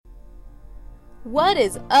What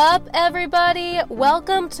is up, everybody?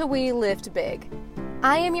 Welcome to We Lift Big.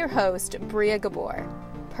 I am your host, Bria Gabor,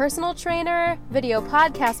 personal trainer, video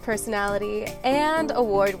podcast personality, and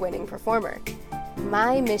award-winning performer.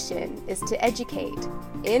 My mission is to educate,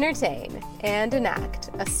 entertain, and enact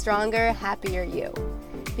a stronger, happier you.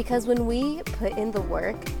 Because when we put in the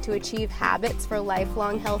work to achieve habits for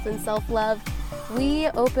lifelong health and self-love, we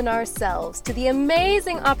open ourselves to the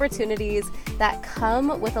amazing opportunities that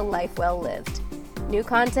come with a life well lived. New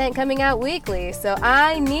content coming out weekly, so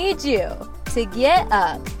I need you to get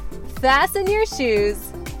up, fasten your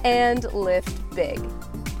shoes, and lift big.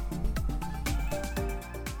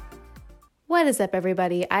 What is up,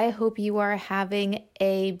 everybody? I hope you are having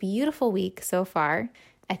a beautiful week so far.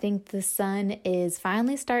 I think the sun is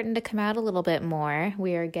finally starting to come out a little bit more.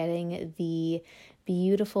 We are getting the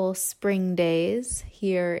beautiful spring days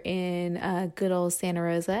here in good old Santa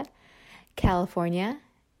Rosa, California.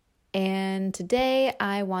 And today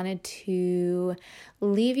I wanted to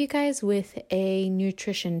leave you guys with a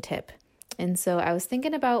nutrition tip. And so I was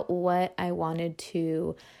thinking about what I wanted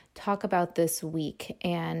to talk about this week,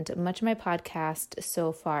 and much of my podcast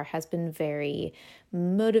so far has been very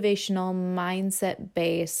motivational, mindset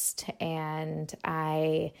based, and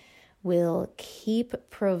I will keep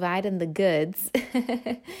providing the goods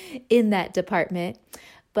in that department.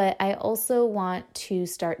 But I also want to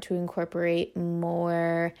start to incorporate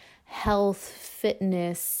more health,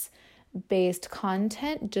 fitness based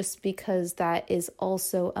content, just because that is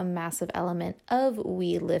also a massive element of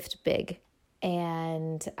We Lift Big.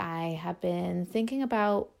 And I have been thinking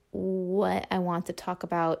about what I want to talk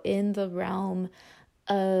about in the realm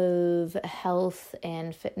of health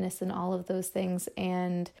and fitness and all of those things.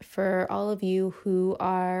 And for all of you who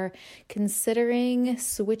are considering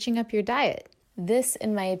switching up your diet, this,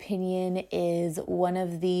 in my opinion, is one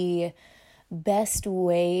of the best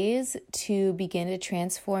ways to begin to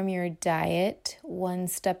transform your diet one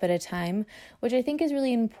step at a time, which I think is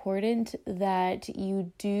really important, that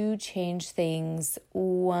you do change things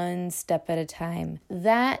one step at a time.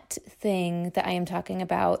 That thing that I am talking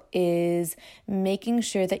about is making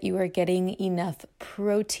sure that you are getting enough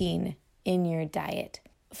protein in your diet.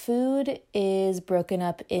 Food is broken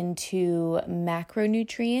up into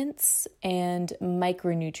macronutrients and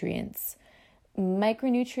micronutrients.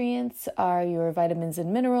 Micronutrients are your vitamins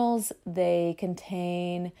and minerals. They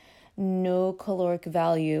contain no caloric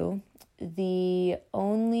value. The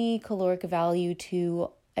only caloric value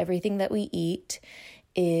to everything that we eat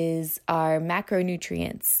is our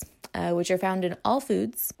macronutrients, which are found in all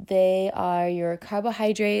foods. They are your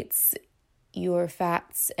carbohydrates, your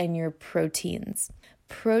fats, and your proteins.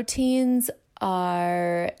 Proteins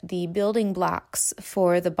are the building blocks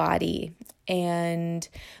for the body. And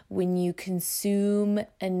when you consume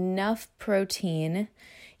enough protein,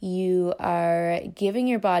 you are giving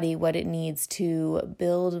your body what it needs to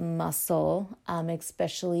build muscle,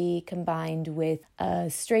 especially combined with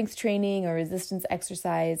strength training or resistance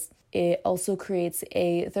exercise. It also creates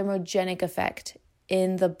a thermogenic effect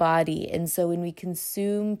in the body. And so when we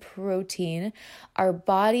consume protein, our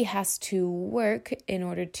body has to work in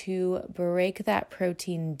order to break that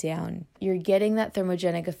protein down. You're getting that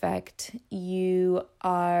thermogenic effect. You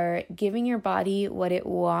are giving your body what it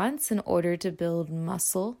wants in order to build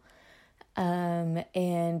muscle,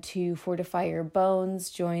 and to fortify your bones,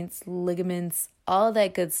 joints, ligaments, all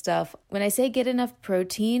that good stuff. When I say get enough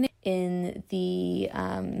protein, in the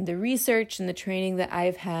research and the training that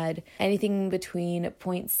I've had, anything between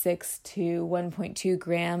 0.6 to 1.2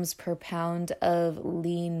 grams per pound of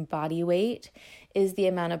lean body weight is the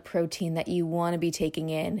amount of protein that you want to be taking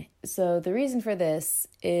in. So the reason for this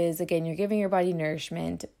is, again, you're giving your body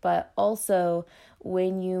nourishment, but also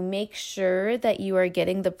when you make sure that you are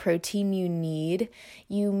getting the protein you need,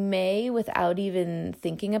 you may, without even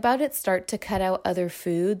thinking about it, start to cut out other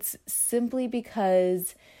foods, simply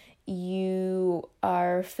because you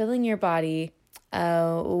are filling your body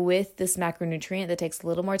with this macronutrient that takes a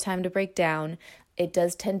little more time to break down. It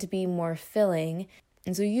does tend to be more filling.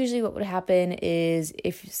 And so usually what would happen is,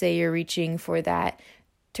 if, say, you're reaching for that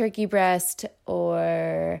turkey breast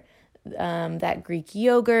or that Greek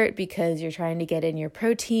yogurt because you're trying to get in your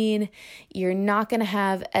protein, you're not going to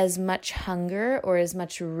have as much hunger or as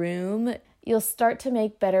much room. You'll start to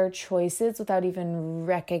make better choices without even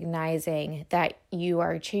recognizing that you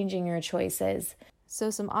are changing your choices. So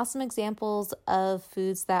some awesome examples of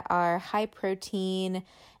foods that are high protein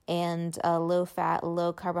and low fat,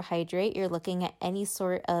 low carbohydrate. You're looking at any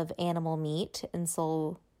sort of animal meat, and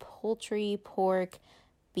so poultry, pork,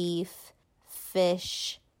 beef,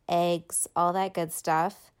 fish, eggs, all that good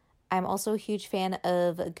stuff. I'm also a huge fan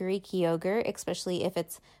of Greek yogurt, especially if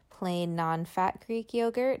it's plain non-fat Greek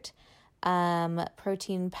yogurt.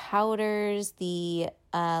 Protein powders, the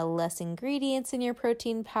less ingredients in your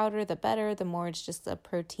protein powder, the better. The more it's just a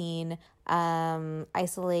protein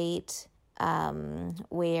isolate,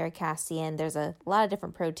 whey or casein. There's a lot of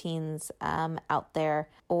different proteins out there.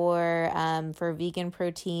 Or for vegan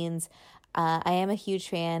proteins, I am a huge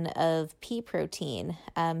fan of pea protein,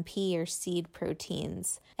 pea or seed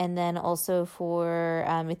proteins. And then also for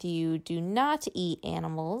if you do not eat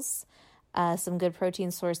animals, some good protein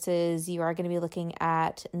sources, you are going to be looking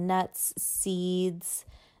at nuts, seeds,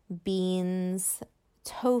 beans,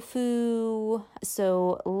 tofu.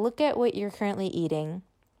 So look at what you're currently eating.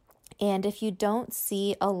 And if you don't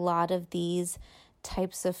see a lot of these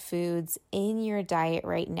types of foods in your diet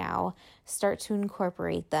right now, start to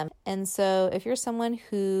incorporate them. And so if you're someone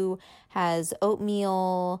who has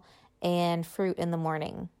oatmeal and fruit in the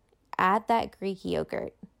morning, add that Greek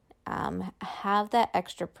yogurt. Have that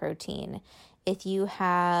extra protein. If you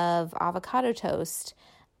have avocado toast,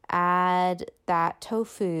 add that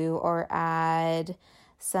tofu or add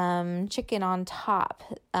some chicken on top.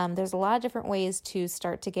 There's a lot of different ways to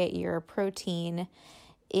start to get your protein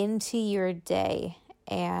into your day.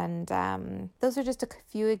 And those are just a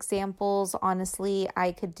few examples. Honestly,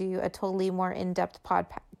 I could do a totally more in-depth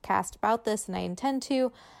podcast about this, and I intend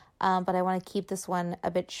to. But I want to keep this one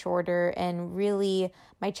a bit shorter. And really,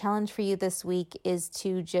 my challenge for you this week is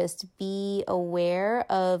to just be aware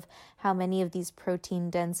of how many of these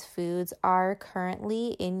protein-dense foods are currently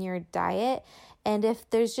in your diet. And if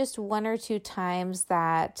there's just one or two times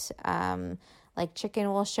that like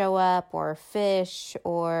chicken will show up, or fish,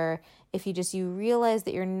 or if you realize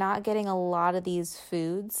that you're not getting a lot of these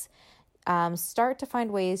foods, start to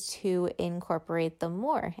find ways to incorporate them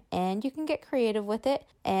more, and you can get creative with it.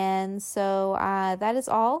 And so that is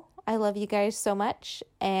all. I love you guys so much,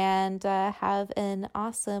 and have an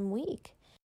awesome week.